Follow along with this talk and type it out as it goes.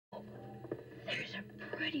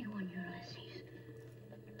pretty one, Ulysses.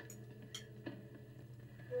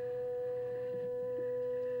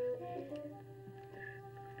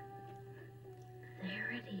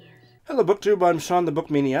 There it is. Hello BookTube, I'm Sean the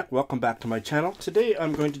Book Maniac. Welcome back to my channel. Today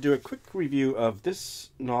I'm going to do a quick review of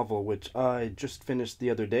this novel which I just finished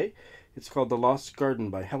the other day. It's called The Lost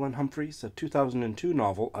Garden by Helen Humphreys, a 2002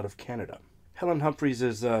 novel out of Canada. Helen Humphreys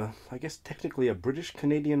is, I guess, technically a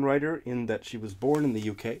British-Canadian writer in that she was born in the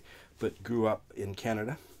UK but grew up in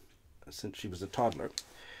Canada since she was a toddler.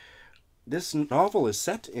 This novel is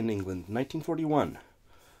set in England, 1941,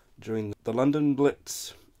 during the London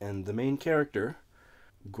Blitz, and the main character,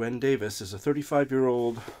 Gwen Davis, is a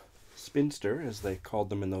 35-year-old spinster, as they called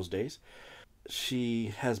them in those days.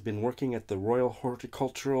 She has been working at the Royal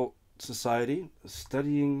Horticultural Society,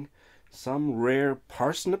 studying some rare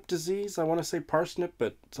parsnip disease. I want to say parsnip,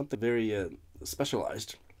 but something very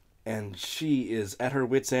specialized. And she is at her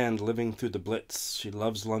wit's end living through the Blitz. She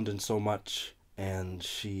loves London so much, and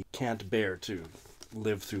she can't bear to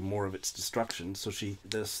live through more of its destruction. So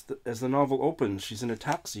as the novel opens, she's in a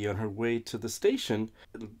taxi on her way to the station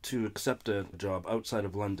to accept a job outside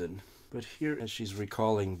of London. But here, as she's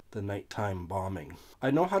recalling the nighttime bombing,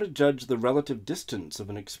 I know how to judge the relative distance of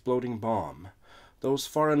an exploding bomb. Those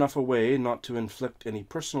far enough away not to inflict any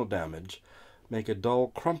personal damage make a dull,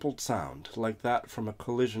 crumpled sound, like that from a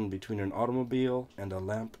collision between an automobile and a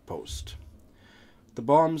lamp post. The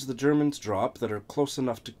bombs the Germans drop that are close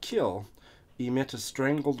enough to kill emit a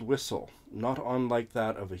strangled whistle, not unlike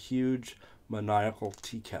that of a huge, maniacal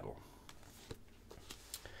tea kettle.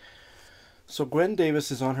 So Gwen Davis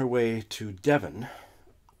is on her way to Devon,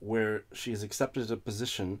 where she has accepted a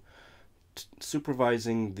position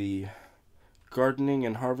supervising the gardening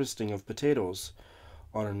and harvesting of potatoes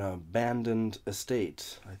on an abandoned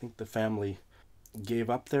estate. I think the family gave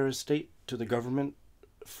up their estate to the government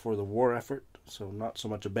for the war effort, so not so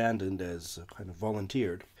much abandoned as kind of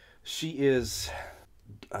volunteered. She is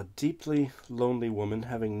a deeply lonely woman,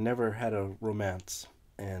 having never had a romance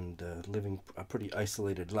and living a pretty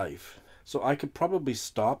isolated life. So I could probably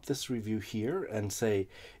stop this review here and say,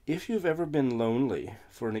 if you've ever been lonely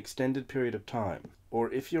for an extended period of time,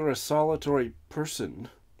 or if you're a solitary person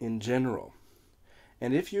in general,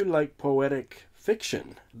 and if you like poetic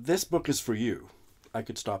fiction, this book is for you. I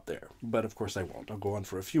could stop there, but of course I won't. I'll go on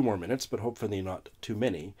for a few more minutes, but hopefully not too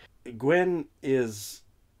many. Gwen is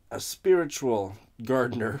a spiritual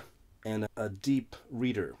gardener and a deep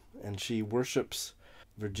reader, and she worships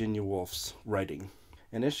Virginia Woolf's writing.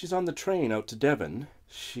 And as she's on the train out to Devon,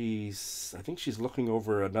 I think she's looking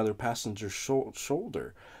over another passenger's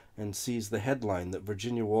shoulder and sees the headline that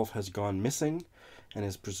Virginia Woolf has gone missing and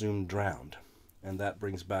is presumed drowned. And that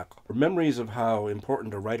brings back memories of how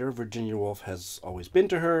important a writer Virginia Woolf has always been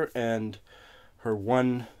to her, and her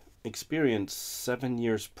one experience 7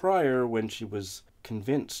 years prior when she was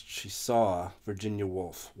convinced she saw Virginia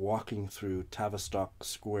Woolf walking through Tavistock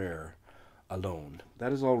Square alone.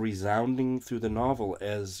 That is all resounding through the novel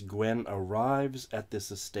as Gwen arrives at this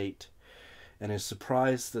estate and is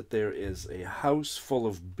surprised that there is a house full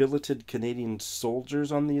of billeted Canadian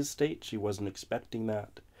soldiers on the estate. She wasn't expecting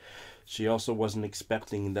that. She also wasn't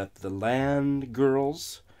expecting that the land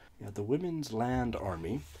girls, the Women's Land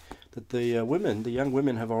Army, that the young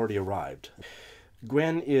women have already arrived.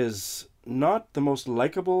 Gwen is not the most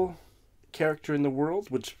likable character in the world,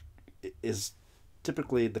 which is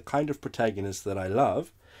typically the kind of protagonist that I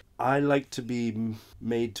love. I like to be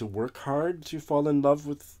made to work hard to fall in love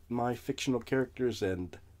with my fictional characters,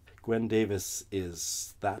 and Gwen Davis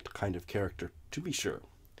is that kind of character, to be sure.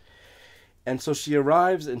 And so she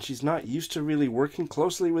arrives, and she's not used to really working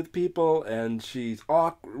closely with people, and she's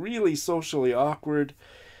really socially awkward,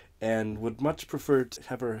 and would much prefer to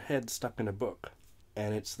have her head stuck in a book.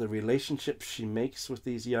 And it's the relationships she makes with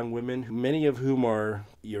these young women, many of whom are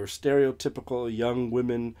your stereotypical young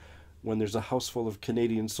women when there's a house full of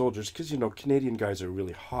Canadian soldiers, because, you know, Canadian guys are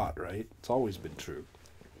really hot, right? It's always been true.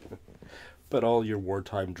 But all your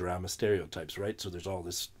wartime drama stereotypes, right? So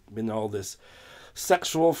there's been all this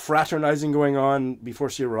sexual fraternizing going on before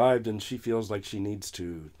she arrived, and she feels like she needs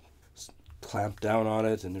to clamp down on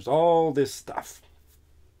it, and there's all this stuff.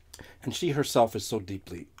 And she herself is so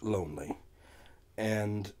deeply lonely.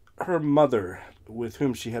 And her mother, with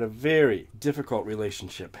whom she had a very difficult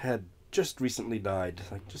relationship, had just recently died,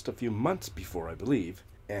 like just a few months before, I believe,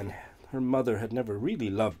 and her mother had never really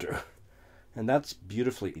loved her. And that's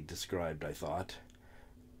beautifully described, I thought.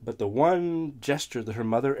 But the one gesture that her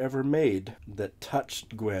mother ever made that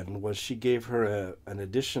touched Gwen was she gave her an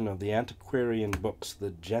edition of the antiquarian books, the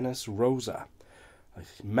Genus Rosa, a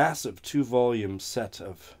massive 2-volume set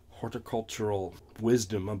of horticultural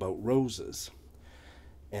wisdom about roses.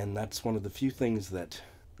 And that's one of the few things that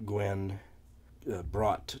Gwen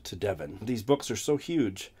brought to Devon. These books are so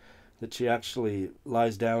huge that she actually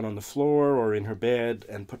lies down on the floor or in her bed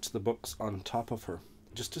and puts the books on top of her,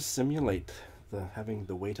 just to simulate having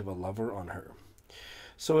the weight of a lover on her.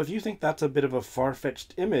 So if you think that's a bit of a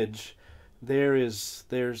far-fetched image, there's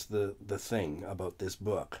the thing about this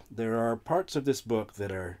book. There are parts of this book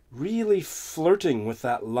that are really flirting with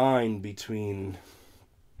that line between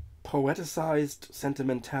poeticized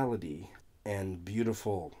sentimentality and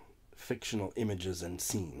beautiful fictional images and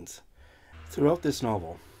scenes. Throughout this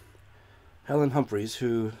novel, Helen Humphreys,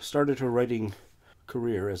 who started her writing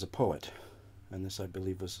career as a poet, and this I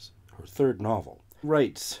believe was her third novel,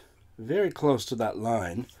 writes very close to that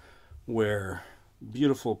line where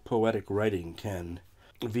beautiful poetic writing can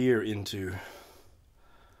veer into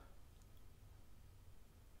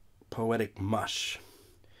poetic mush.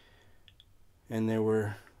 And there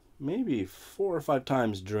were maybe 4 or 5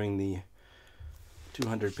 times during the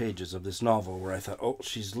 200 pages of this novel where I thought, oh,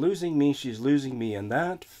 she's losing me, and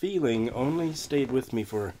that feeling only stayed with me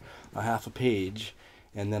for a half a page,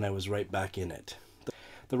 and then I was right back in it.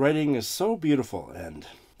 The writing is so beautiful, and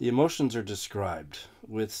the emotions are described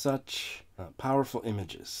with such powerful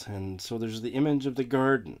images. And so there's the image of the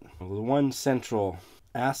garden. The one central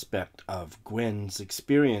aspect of Gwen's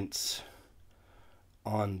experience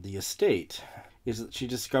on the estate is that she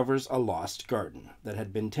discovers a lost garden that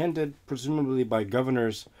had been tended presumably by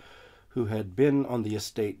governors who had been on the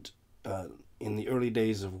estate in the early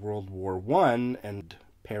days of World War I and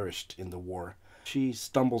perished in the war. She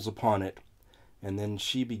stumbles upon it, and then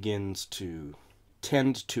she begins to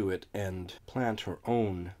tend to it and plant her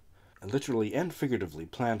own, literally and figuratively,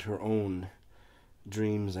 plant her own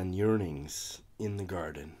dreams and yearnings in the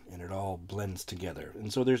garden, and it all blends together.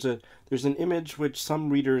 And so there's an image which some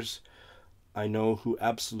readers I know who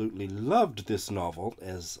absolutely loved this novel,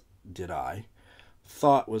 as did I,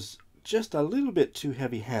 thought was just a little bit too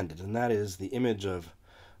heavy-handed, and that is the image of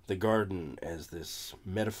the garden as this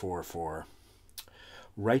metaphor for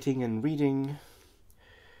writing and reading,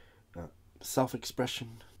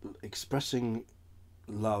 self-expression, expressing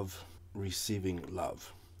love, receiving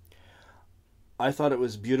love. I thought it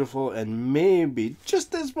was beautiful and maybe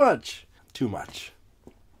just as much too much.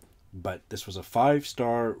 But this was a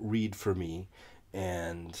 5-star read for me,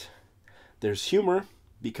 and there's humor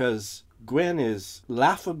because Gwen is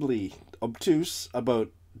laughably obtuse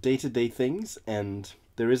about day-to-day things, and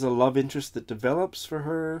there is a love interest that develops for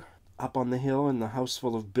her up on the hill in the house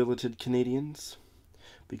full of billeted Canadians,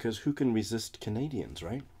 because who can resist Canadians,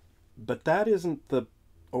 right? But that isn't the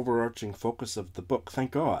overarching focus of the book,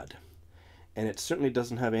 thank God. And it certainly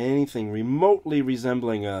doesn't have anything remotely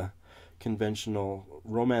resembling a conventional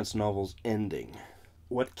romance novel's ending.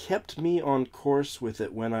 What kept me on course with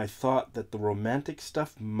it when I thought that the romantic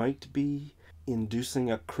stuff might be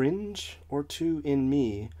inducing a cringe or two in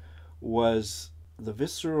me was the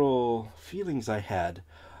visceral feelings I had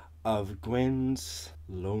of Gwen's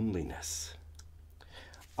loneliness.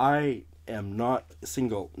 I am not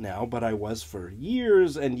single now, but I was for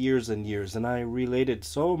years and years and years, and I related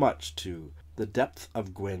so much to the depth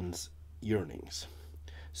of Gwen's yearnings.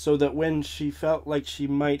 So that when she felt like she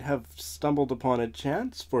might have stumbled upon a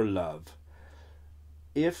chance for love,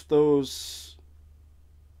 if those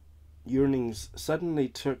yearnings suddenly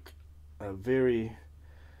took a very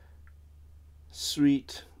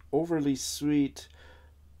sweet, overly sweet,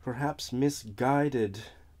 perhaps misguided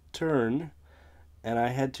turn, and I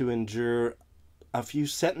had to endure a few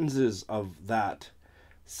sentences of that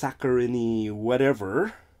saccharine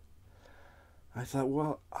whatever, I thought,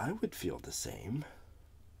 well, I would feel the same.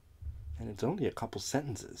 And it's only a couple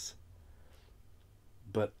sentences.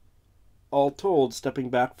 But all told,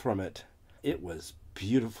 stepping back from it, it was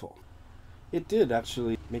beautiful. It did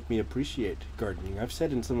actually make me appreciate gardening. I've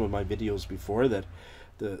said in some of my videos before that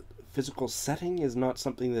the physical setting is not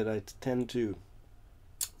something that I tend to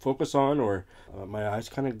focus on, or my eyes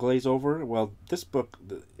kind of glaze over. Well, this book,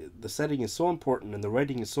 the setting is so important and the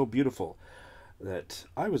writing is so beautiful that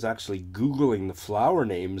I was actually Googling the flower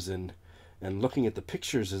names and looking at the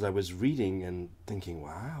pictures as I was reading and thinking,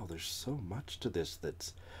 wow, there's so much to this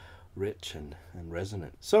that's rich and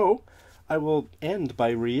resonant. So I will end by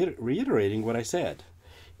reiterating what I said.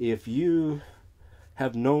 If you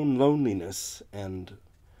have known loneliness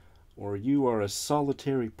or you are a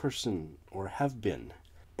solitary person or have been,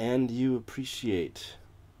 and you appreciate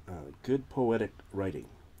good poetic writing,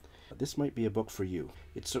 this might be a book for you.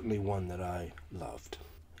 It's certainly one that I loved.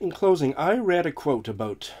 In closing, I read a quote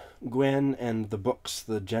about Gwen and the books,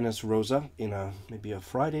 the genus Rosa, in maybe a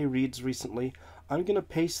Friday Reads recently. I'm going to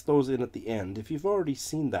paste those in at the end. If you've already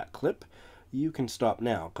seen that clip, you can stop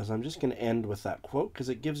now, because I'm just going to end with that quote, because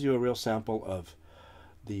it gives you a real sample of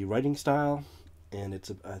the writing style, and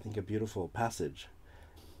it's, I think, a beautiful passage.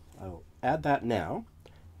 I'll add that now.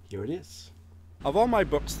 Here it is. Of all my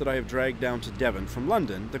books that I have dragged down to Devon from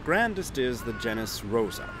London, the grandest is the genus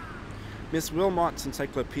Rosa. Miss Wilmot's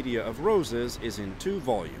Encyclopedia of Roses is in 2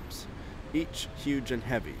 volumes, each huge and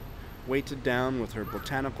heavy, weighted down with her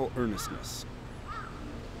botanical earnestness.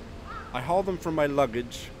 I haul them from my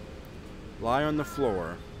luggage, lie on the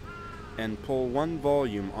floor, and pull 1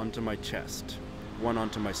 volume onto my chest, 1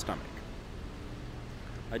 onto my stomach.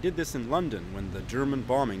 I did this in London when the German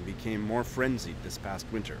bombing became more frenzied this past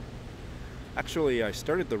winter. Actually, I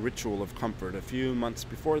started the ritual of comfort a few months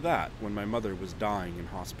before that, when my mother was dying in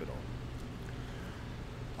hospital.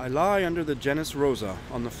 I lie under the genus Rosa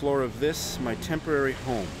on the floor of this, my temporary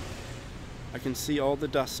home. I can see all the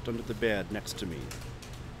dust under the bed next to me.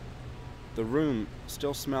 The room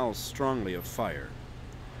still smells strongly of fire.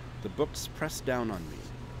 The books press down on me.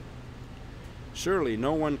 Surely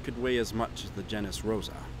no one could weigh as much as the genus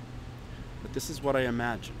Rosa. But this is what I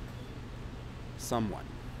imagine. Someone.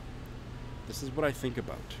 This is what I think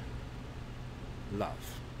about.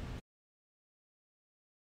 Love.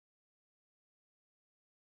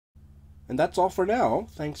 And that's all for now.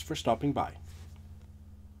 Thanks for stopping by.